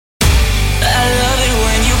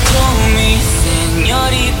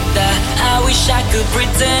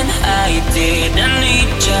pretend I didn't need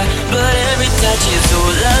ya, but every touch is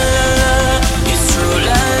all I